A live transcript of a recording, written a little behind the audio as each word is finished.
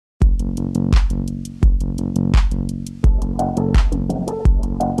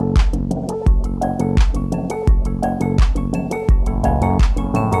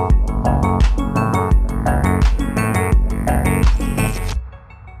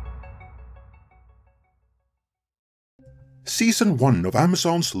Season 1 of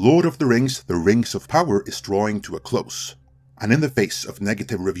Amazon's Lord of the Rings, The Rings of Power is drawing to a close. And in the face of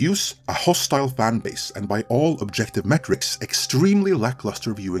negative reviews, a hostile fanbase, and by all objective metrics, extremely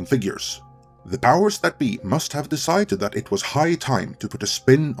lackluster viewing figures, the powers that be must have decided that it was high time to put a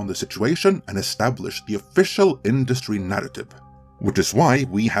spin on the situation and establish the official industry narrative. Which is why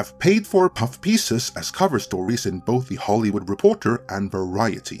we have paid for puff pieces as cover stories in both The Hollywood Reporter and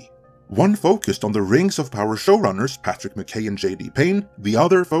Variety. One focused on the Rings of Power showrunners Patrick McKay and J.D. Payne, the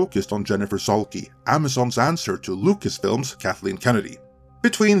other focused on Jennifer Salke, Amazon's answer to Lucasfilm's Kathleen Kennedy.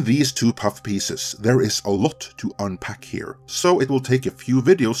 Between these two puff pieces, there is a lot to unpack here, so it will take a few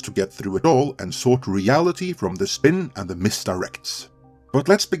videos to get through it all and sort reality from the spin and the misdirects. But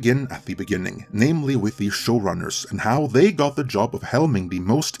let's begin at the beginning, namely with the showrunners and how they got the job of helming the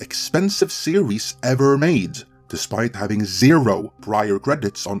most expensive series ever made, despite having 0 prior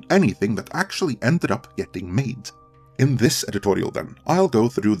credits on anything that actually ended up getting made. In this editorial then, I'll go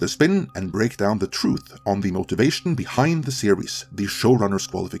through the spin and break down the truth on the motivation behind the series, the showrunners'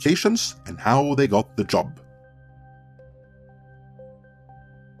 qualifications, and how they got the job.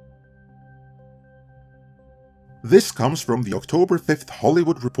 This comes from the October 5th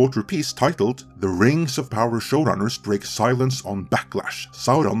Hollywood Reporter piece titled "The Rings of Power Showrunners Break Silence on Backlash,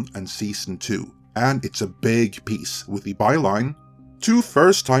 Sauron and Season 2. And it's a big piece, with the byline, "Two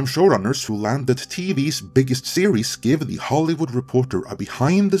first-time showrunners who landed TV's biggest series give the Hollywood Reporter a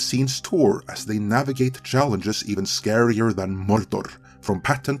behind-the-scenes tour as they navigate challenges even scarier than Mordor, from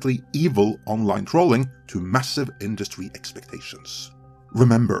patently evil online trolling to massive industry expectations."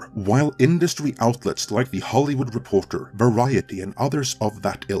 Remember, while industry outlets like the Hollywood Reporter, Variety and others of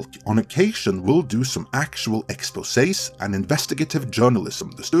that ilk on occasion will do some actual exposés and investigative journalism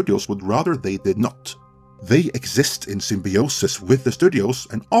the studios would rather they did not, they exist in symbiosis with the studios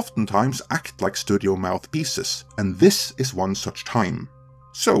and oftentimes act like studio mouthpieces, and this is one such time.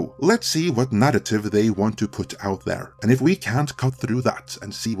 So, let's see what narrative they want to put out there, and if we can't cut through that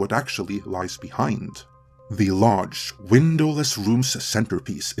and see what actually lies behind. The large, windowless room's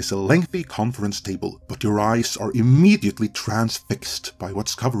centerpiece is a lengthy conference table, but your eyes are immediately transfixed by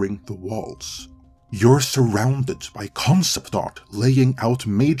what's covering the walls. You're surrounded by concept art laying out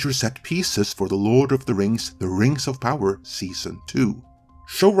major set pieces for The Lord of the Rings, The Rings of Power Season 2.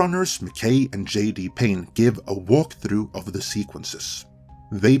 Showrunners McKay and J.D. Payne give a walkthrough of the sequences.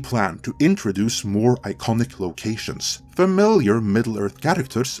 They plan to introduce more iconic locations, familiar Middle-earth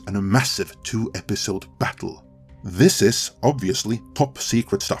characters, and a massive 2-episode battle. This is, obviously,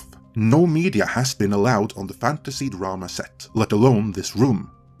 top-secret stuff. No media has been allowed on the fantasy drama set, let alone this room.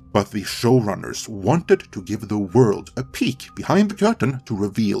 But the showrunners wanted to give the world a peek behind the curtain to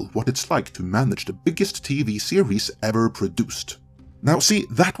reveal what it's like to manage the biggest TV series ever produced. Now see,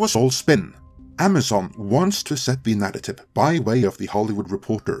 that was all spin. Amazon wants to set the narrative, by way of the Hollywood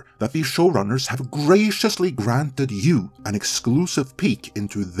Reporter, that the showrunners have graciously granted you an exclusive peek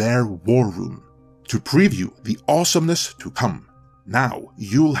into their war room, to preview the awesomeness to come. Now,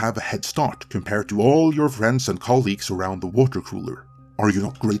 you'll have a head start compared to all your friends and colleagues around the water cooler. Are you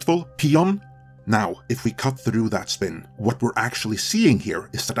not grateful, peon? Now, if we cut through that spin, what we're actually seeing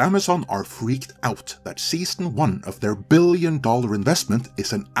here is that Amazon are freaked out that Season 1 of their billion-dollar investment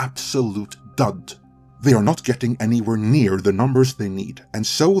is an absolute dud. They are not getting anywhere near the numbers they need, and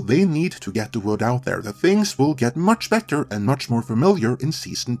so they need to get the word out there that things will get much better and much more familiar in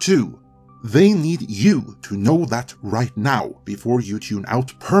Season 2. They need you to know that right now before you tune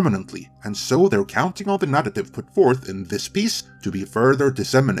out permanently, and so they're counting on the narrative put forth in this piece to be further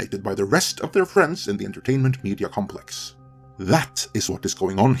disseminated by the rest of their friends in the entertainment media complex. That is what is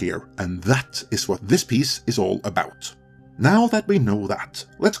going on here, and that is what this piece is all about. Now that we know that,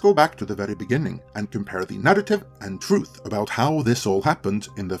 let's go back to the very beginning and compare the narrative and truth about how this all happened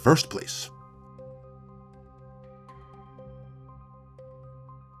in the first place.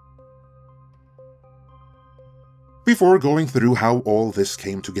 Before going through how all this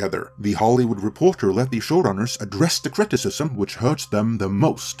came together, the Hollywood Reporter let the showrunners address the criticism which hurts them the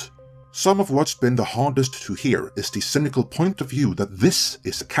most. Some of what's been the hardest to hear is the cynical point of view that this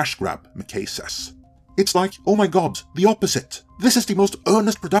is a cash grab, McKay says. It's like, oh my god, the opposite. This is the most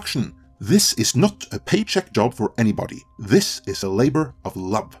earnest production. This is not a paycheck job for anybody. This is a labor of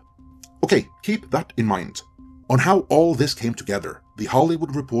love. Okay, keep that in mind. On how all this came together, the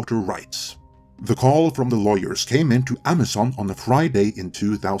Hollywood Reporter writes, "The call from the lawyers came into Amazon on a Friday in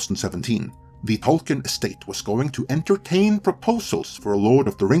 2017. The Tolkien estate was going to entertain proposals for a Lord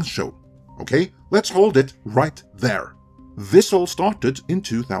of the Rings show. Okay, let's hold it right there. This all started in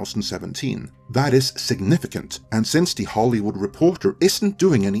 2017. That is significant, and since the Hollywood Reporter isn't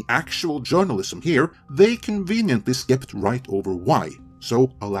doing any actual journalism here, they conveniently skipped right over why,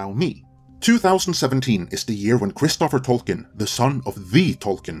 so allow me. 2017 is the year when Christopher Tolkien, the son of the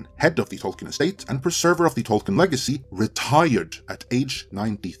Tolkien, head of the Tolkien estate and preserver of the Tolkien legacy, retired at age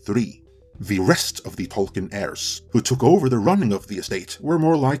 93. The rest of the Tolkien heirs, who took over the running of the estate, were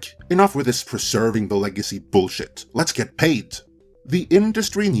more like, enough with this preserving the legacy bullshit, let's get paid. The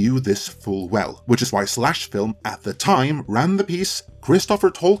industry knew this full well, which is why Slash Film at the time ran the piece,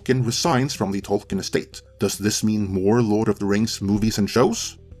 Christopher Tolkien resigns from the Tolkien estate. Does this mean more Lord of the Rings movies and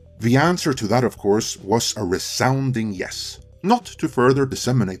shows? The answer to that, of course, was a resounding yes. Not to further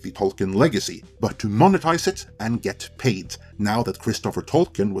disseminate the Tolkien legacy, but to monetize it and get paid, now that Christopher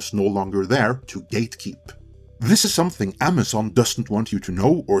Tolkien was no longer there to gatekeep. This is something Amazon doesn't want you to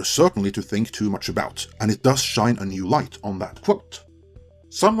know or certainly to think too much about, and it does shine a new light on that quote.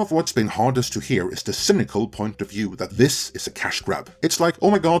 Some of what's been hardest to hear is the cynical point of view that this is a cash grab. It's like,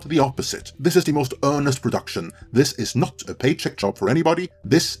 oh my god, the opposite. This is the most earnest production. This is not a paycheck job for anybody.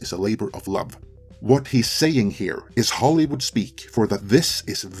 This is a labor of love. What he's saying here is Hollywood speak for that this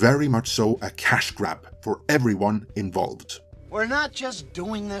is very much so a cash grab for everyone involved. We're not just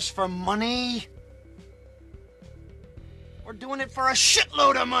doing this for money. We're doing it for a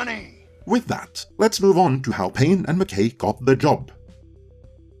shitload of money. With that, let's move on to how Payne and McKay got the job.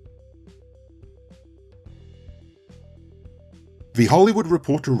 The Hollywood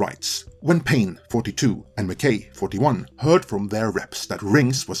Reporter writes, when Payne, 42, and McKay, 41, heard from their reps that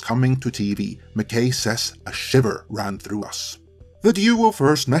Rings was coming to TV, McKay says a shiver ran through us. The duo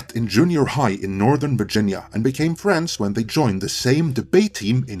first met in junior high in Northern Virginia and became friends when they joined the same debate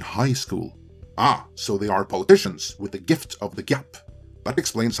team in high school. Ah, so they are politicians with the gift of the gab. That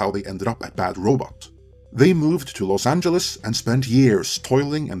explains how they ended up at Bad Robot. They moved to Los Angeles and spent years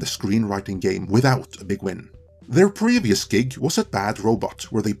toiling in the screenwriting game without a big win. Their previous gig was at Bad Robot,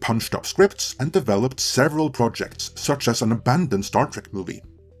 where they punched up scripts and developed several projects, such as an abandoned Star Trek movie.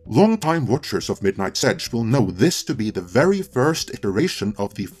 Longtime watchers of Midnight's Edge will know this to be the very first iteration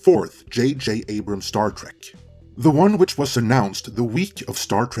of the fourth J.J. Abrams Star Trek. The one which was announced the week of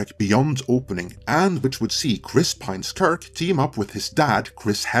Star Trek Beyond opening, and which would see Chris Pine's Kirk team up with his dad,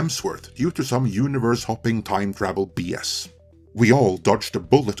 Chris Hemsworth, due to some universe-hopping time travel BS. We all dodged a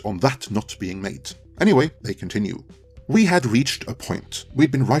bullet on that not being made. Anyway, they continue. We had reached a point.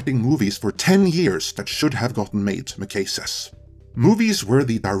 We'd been writing movies for 10 years that should have gotten made, McKay says. Movies where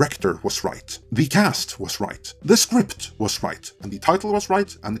the director was right, the cast was right, the script was right, and the title was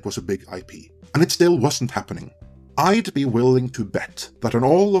right, and it was a big IP. And it still wasn't happening. I'd be willing to bet that on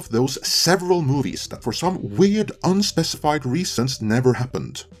all of those several movies that for some weird unspecified reasons never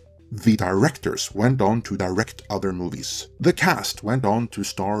happened, the directors went on to direct other movies. The cast went on to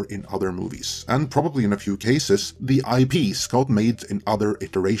star in other movies, and probably in a few cases, the IPs got made in other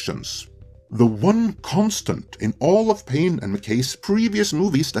iterations. The one constant in all of Payne and McKay's previous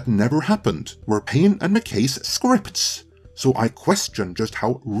movies that never happened were Payne and McKay's scripts, so I question just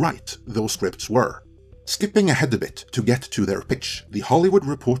how right those scripts were. Skipping ahead a bit to get to their pitch, the Hollywood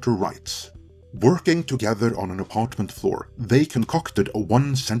Reporter writes, working together on an apartment floor, they concocted a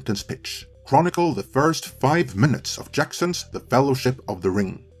one-sentence pitch, chronicle the first 5 minutes of Jackson's The Fellowship of the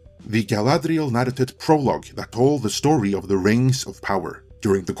Ring, the Galadriel narrated prologue that told the story of the Rings of Power,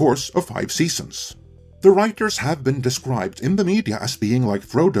 during the course of 5 seasons. The writers have been described in the media as being like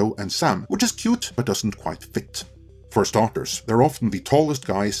Frodo and Sam, which is cute but doesn't quite fit. For starters, they're often the tallest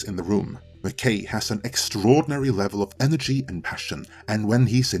guys in the room. McKay has an extraordinary level of energy and passion, and when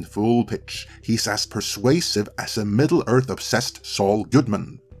he's in full pitch, he's as persuasive as a Middle-earth obsessed Saul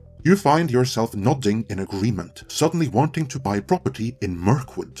Goodman. You find yourself nodding in agreement, suddenly wanting to buy property in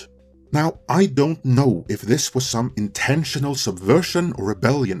Mirkwood. Now, I don't know if this was some intentional subversion or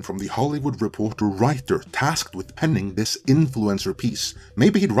rebellion from the Hollywood Reporter writer tasked with penning this influencer piece.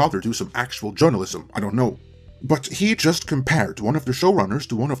 Maybe he'd rather do some actual journalism, I don't know. But he just compared one of the showrunners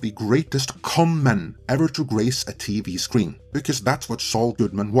to one of the greatest con men ever to grace a TV screen, because that's what Saul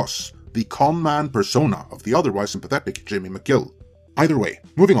Goodman was, the con man persona of the otherwise sympathetic Jimmy McGill. Either way,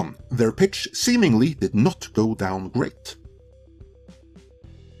 moving on, their pitch seemingly did not go down great.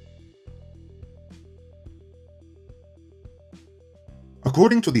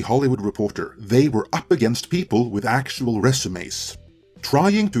 According to the Hollywood Reporter, they were up against people with actual resumes.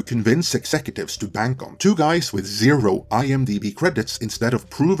 Trying to convince executives to bank on 2 guys with 0 IMDb credits instead of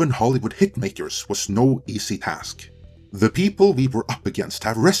proven Hollywood hitmakers was no easy task. The people we were up against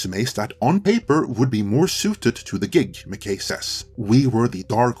have resumes that on paper would be more suited to the gig, McKay says. We were the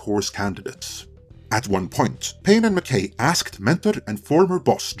dark horse candidates. At one point, Payne and McKay asked mentor and former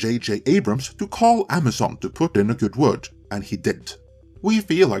boss J.J. Abrams to call Amazon to put in a good word, and he did. "We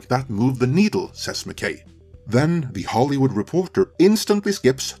feel like that moved the needle," says McKay. Then the Hollywood Reporter instantly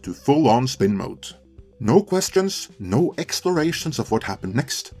skips to full-on spin mode. No questions, no explorations of what happened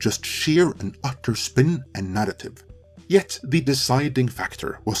next, just sheer and utter spin and narrative. Yet the deciding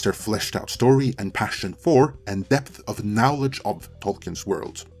factor was their fleshed out story and passion for and depth of knowledge of Tolkien's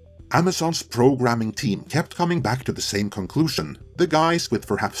world. Amazon's programming team kept coming back to the same conclusion: the guys with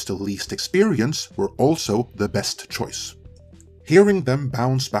perhaps the least experience were also the best choice. Hearing them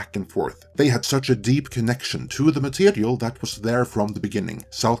bounce back and forth, they had such a deep connection to the material that was there from the beginning,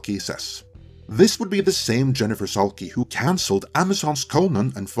 Salke says. This would be the same Jennifer Salke who cancelled Amazon's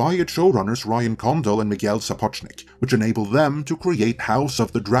Conan and fired showrunners Ryan Condal and Miguel Sapochnik, which enabled them to create House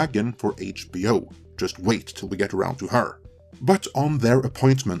of the Dragon for HBO. Just wait till we get around to her. But on their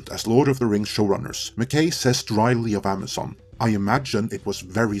appointment as Lord of the Rings showrunners, McKay says dryly of Amazon, "I imagine it was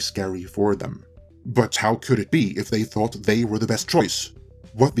very scary for them." But how could it be if they thought they were the best choice?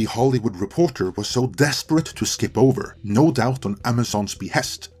 What the Hollywood Reporter was so desperate to skip over, no doubt on Amazon's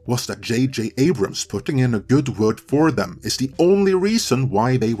behest, was that J.J. Abrams putting in a good word for them is the only reason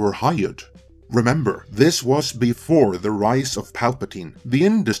why they were hired. Remember, this was before the rise of Palpatine. The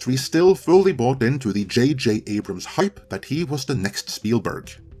industry still fully bought into the J.J. Abrams hype that he was the next Spielberg.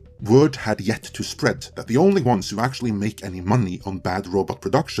 Word had yet to spread that the only ones who actually make any money on Bad Robot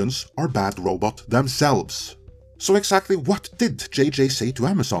productions are Bad Robot themselves. So exactly what did J.J. say to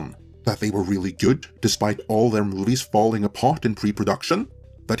Amazon? That they were really good, despite all their movies falling apart in pre-production?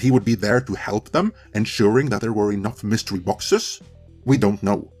 That he would be there to help them, ensuring that there were enough mystery boxes? We don't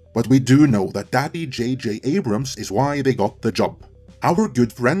know. But we do know that Daddy J.J. Abrams is why they got the job. Our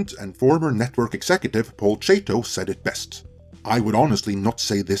good friend and former network executive Paul Chato said it best. "I would honestly not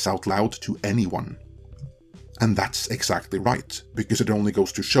say this out loud to anyone." And that's exactly right, because it only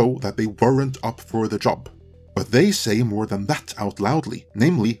goes to show that they weren't up for the job. But they say more than that out loudly,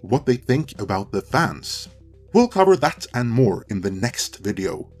 namely what they think about the fans. We'll cover that and more in the next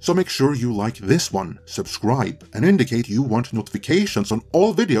video, so make sure you like this one, subscribe, and indicate you want notifications on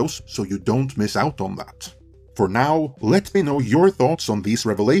all videos so you don't miss out on that. For now, let me know your thoughts on these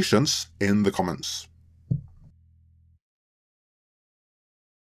revelations in the comments.